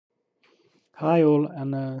Hi all,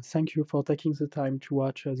 and thank you for taking the time to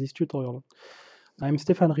watch this tutorial. I'm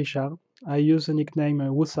Stephane Richard. I use the nickname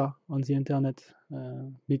Wootha on the internet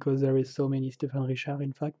because there is so many Stephane Richard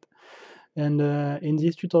in fact. And in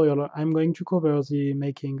this tutorial, I'm going to cover the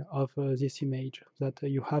making of this image that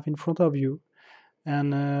you have in front of you.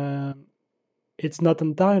 And it's not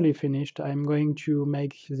entirely finished. I'm going to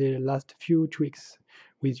make the last few tweaks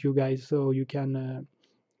with you guys so you can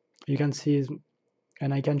see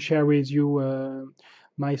and I can share with you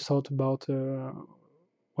my thought about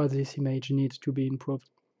what this image needs to be improved.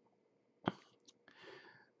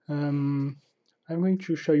 I'm going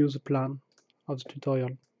to show you the plan of the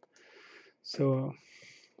tutorial. So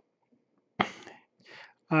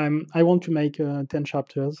I want to make 10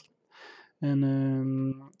 chapters,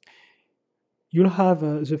 and you'll have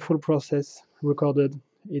the full process recorded.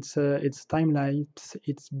 It's time-lapse.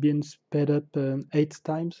 It's been sped up 8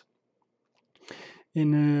 times.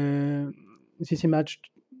 In this image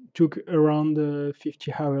took around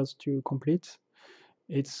 50 hours to complete.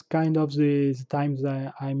 It's kind of the times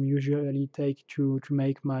that I'm usually take to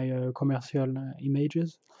make my commercial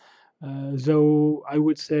images. Though I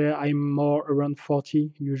would say I'm more around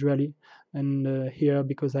 40 usually, and here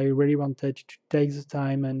because I really wanted to take the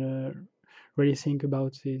time and really think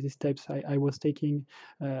about the steps I was taking,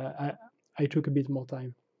 I took a bit more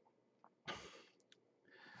time.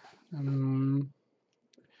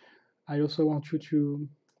 I also want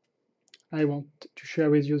I want to share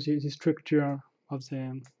with you the structure of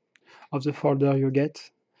the folder you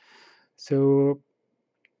get. So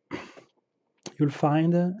you'll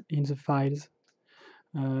find in the files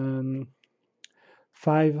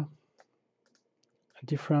 5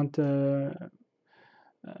 different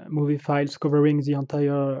movie files covering the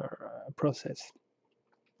entire process.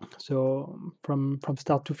 So from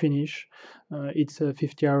start to finish, it's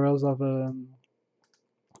 50 hours of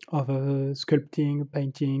sculpting,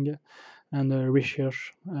 painting, and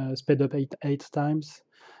research, sped up eight times.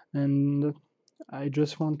 And I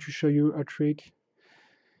just want to show you a trick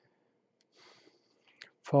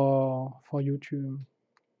for you to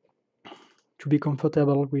be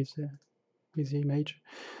comfortable with the image,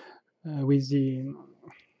 with the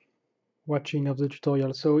watching of the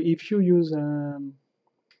tutorial. So if you use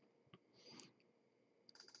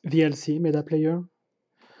VLC Media Player,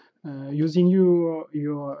 using your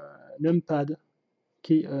numpad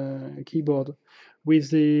keyboard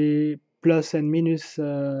with the plus and minus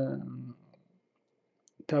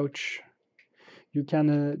touch, you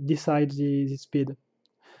can decide the speed.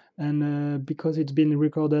 And because it's been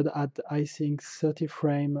recorded at I think 30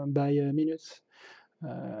 frame by minutes,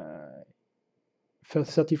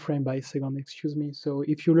 first 30 frame by second, excuse me. So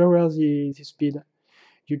if you lower the speed,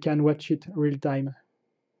 you can watch it real time.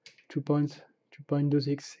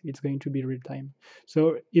 2.26, it's going to be real time.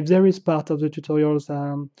 So if there is part of the tutorials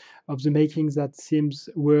of the making that seems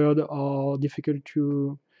weird or difficult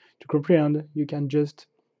to comprehend, you can just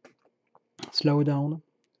slow down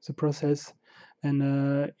the process,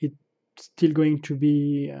 and it's still going to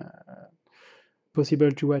be possible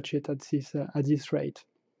to watch it at this rate.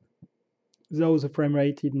 Though the frame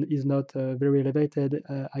rate is not very elevated,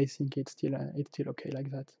 I think it's still okay like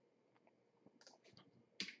that.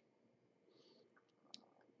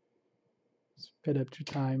 Sped up 2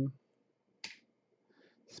 times,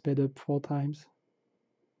 sped up 4 times,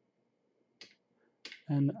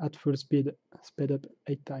 and at full speed, sped up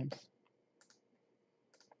 8 times.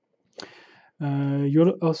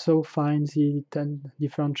 You'll also find the 10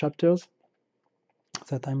 different chapters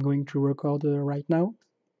that I'm going to record right now,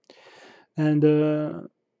 and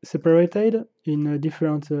separated in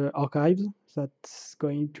different archives that's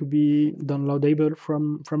going to be downloadable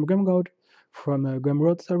from Gumroad,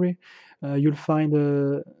 sorry. You'll find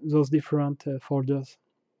those different folders.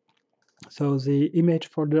 So the image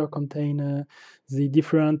folder contain the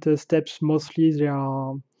different steps. Mostly they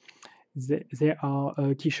are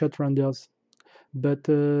keyshot renders, but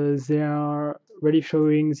they are really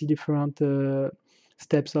showing the different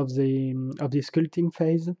steps of the sculpting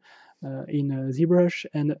phase in ZBrush,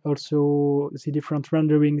 and also the different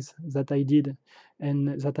renderings that I did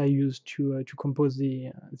and that I used to compose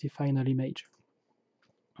the final image.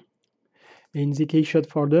 In the keyshot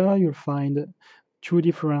folder, you'll find 2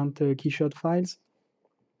 different keyshot files.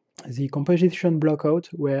 The composition blockout,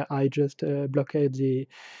 where I just blockade the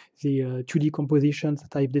 2D compositions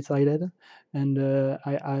that I've decided, and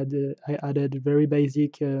I added very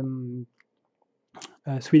basic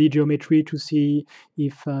 3D geometry to see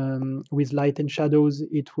if with light and shadows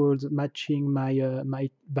it was matching my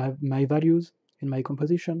values in my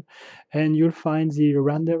composition. And you'll find the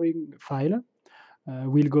rendering file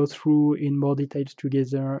we'll go through in more details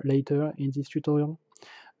together later in this tutorial.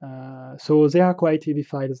 So they are quite heavy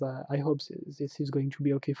files. I hope this is going to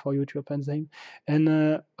be okay for you to open them.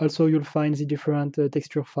 And also you'll find the different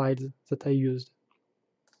texture files that I used.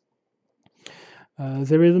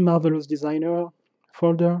 There is a Marvelous Designer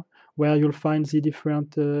folder where you'll find the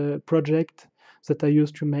different projects that I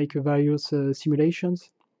used to make various simulations.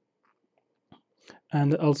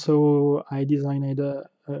 And also I designed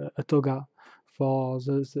a toga for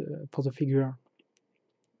the figure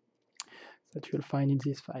that you'll find in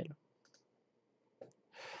this file.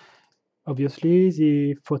 Obviously,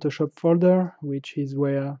 the Photoshop folder, which is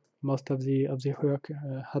where most of the work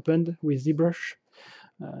happened with ZBrush.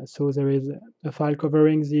 So there is a file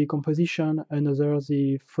covering the composition, another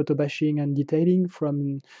the photo bashing and detailing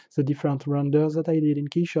from the different renders that I did in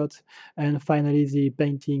Keyshot, and finally the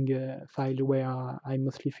painting file where I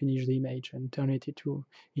mostly finish the image and turn it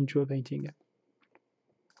into a painting.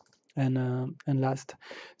 And last,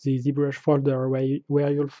 the ZBrush folder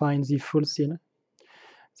where you'll find the full scene,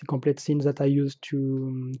 the complete scenes that I used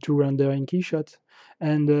to render in Keyshot.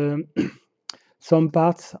 And some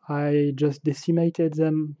parts I just decimated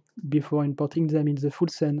them before importing them in the full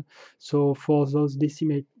scene. So for those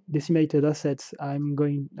decimated assets,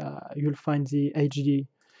 you'll find the HD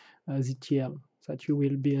ZTL that you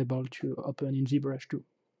will be able to open in ZBrush too.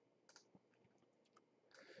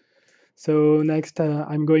 So next,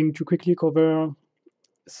 I'm going to quickly cover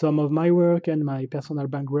some of my work and my personal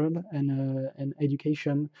background and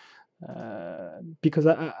education, because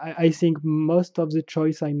I think most of the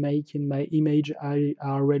choice I make in my image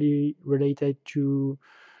are really related to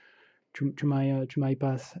my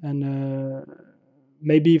past, and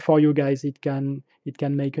maybe for you guys it can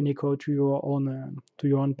make an echo to your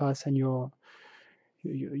own past and your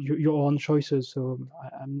own choices. So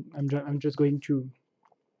I'm just going to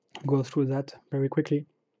go through that very quickly.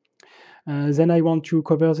 Then I want to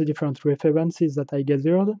cover the different references that I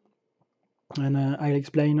gathered, and I'll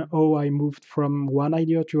explain how I moved from one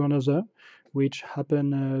idea to another, which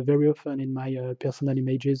happen very often in my personal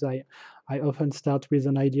images. I often start with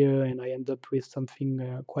an idea and I end up with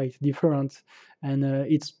something quite different, and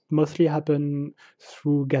it's mostly happen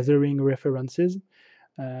through gathering references,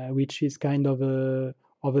 which is kind of a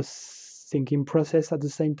thinking process at the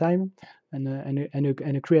same time, and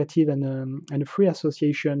a creative and a free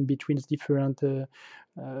association between different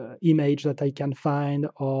image that I can find,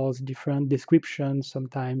 or the different descriptions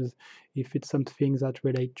sometimes if it's something that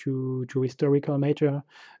relate to historical matter.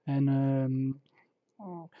 And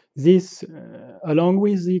this along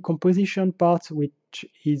with the composition part, which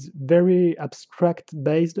is very abstract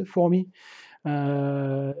based for me,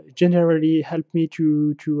 generally help me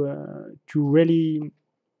to really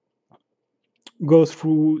go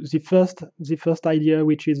through the first idea,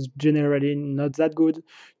 which is generally not that good,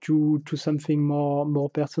 to something more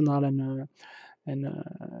personal and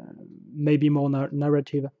maybe more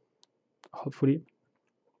narrative, hopefully.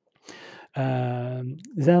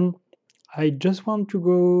 Then I just want to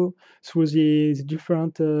go through the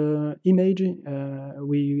different image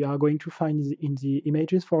we are going to find in the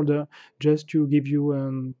images folder, just to give you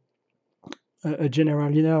a general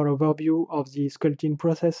linear overview of the sculpting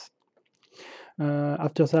process.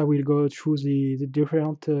 After that, we'll go through the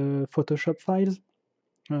different Photoshop files,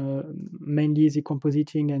 mainly the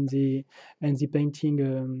compositing and the painting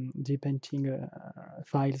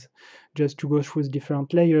files, just to go through the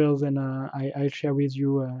different layers, and I'll share with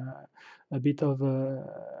you a bit of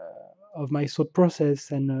my thought process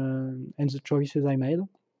and the choices I made.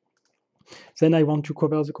 Then I want to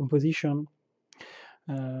cover the composition.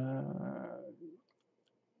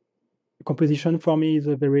 Composition for me is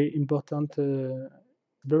a very important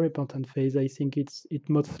phase. I think it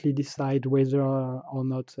mostly decide whether or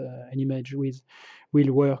not an image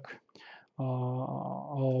will work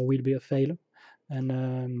or will be a fail.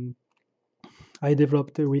 And I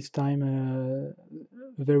developed with time a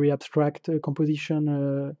very abstract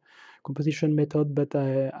composition method, but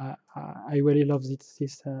I really love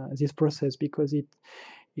this process, because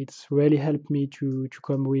it's really helped me to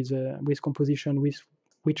come with composition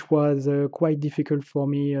which was quite difficult for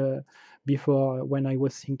me before, when I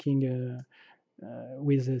was thinking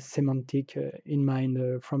with a semantic in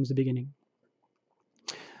mind from the beginning.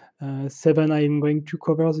 7, I'm going to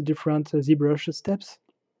cover the different ZBrush steps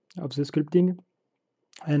of the sculpting,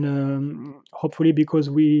 and hopefully,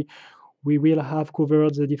 because we will have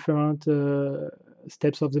covered the different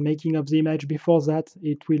steps of the making of the image before that,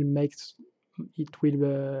 it will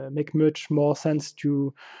make much more sense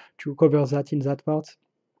to cover that in that part.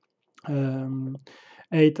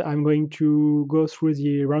 8, I'm going to go through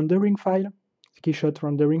the rendering file, keyshot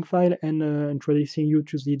rendering file and introducing you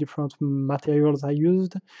to the different materials I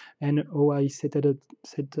used and how I set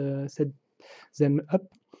them up.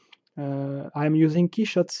 I'm using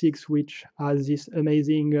Keyshot 6, which has this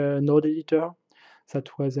amazing node editor that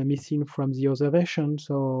was missing from the other version.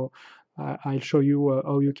 So I'll show you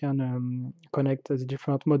how you can connect the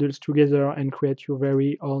different modules together and create your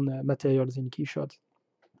very own materials in Keyshot.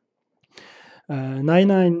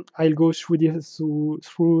 9.9, I'll go through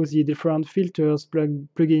the different filters,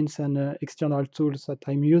 plugins, and external tools that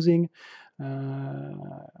I'm using.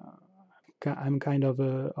 I'm kind of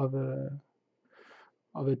a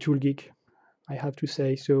tool geek, I have to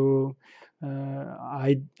say. So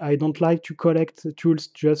I don't like to collect tools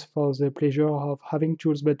just for the pleasure of having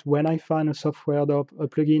tools, but when I find a software or a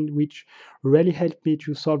plugin which really helped me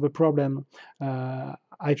to solve a problem,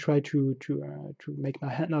 I try to make my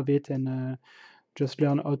hand of it and just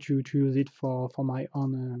learn how to use it for my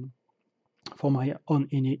own my own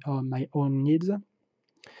needs.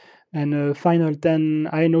 And final 10,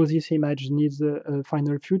 I know this image needs a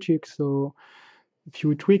final few tweaks, so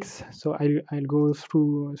So I'll go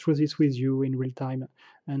through this with you in real time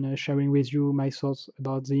and sharing with you my thoughts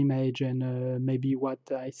about the image and maybe what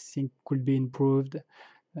I think could be improved,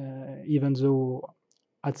 even though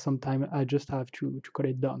at some time I just have to call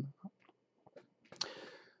it done.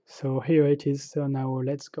 So here it is. So now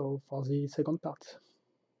let's go for the second part.